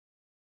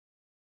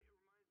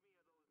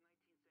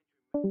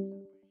British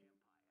Empire.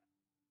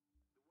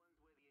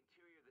 The ones where the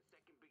interior of the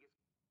second biggest.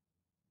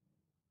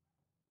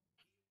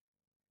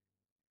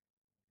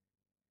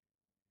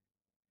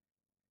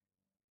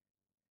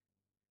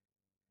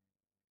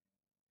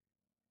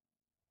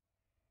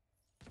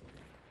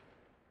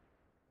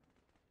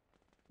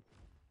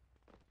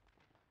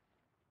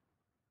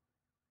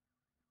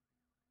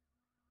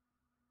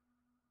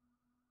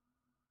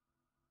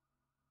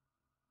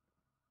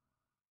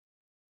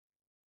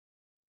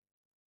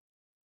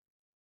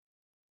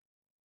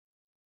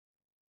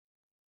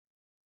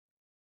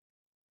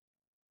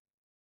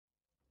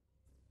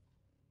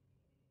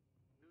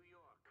 New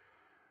York.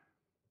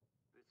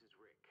 This is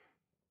Rick.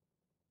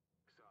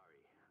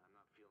 Sorry, I'm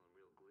not feeling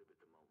real glib at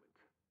the moment.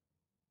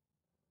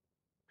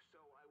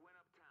 So I went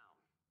uptown.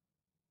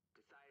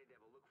 Decided to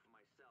have a look for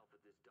myself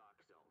at this dark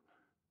zone.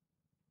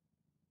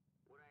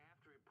 What I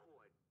have to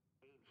report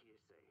ain't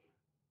hearsay.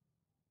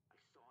 I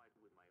saw it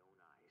with my own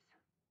eyes.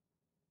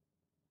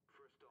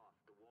 First off,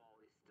 the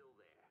wall is still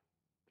there.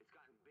 It's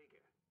gotten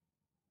bigger.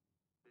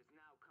 There's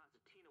now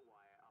concertina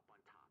wire up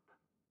on top.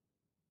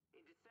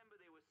 In December,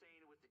 they were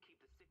saying it was to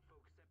keep the sick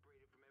folks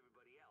separated from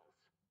everybody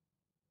else.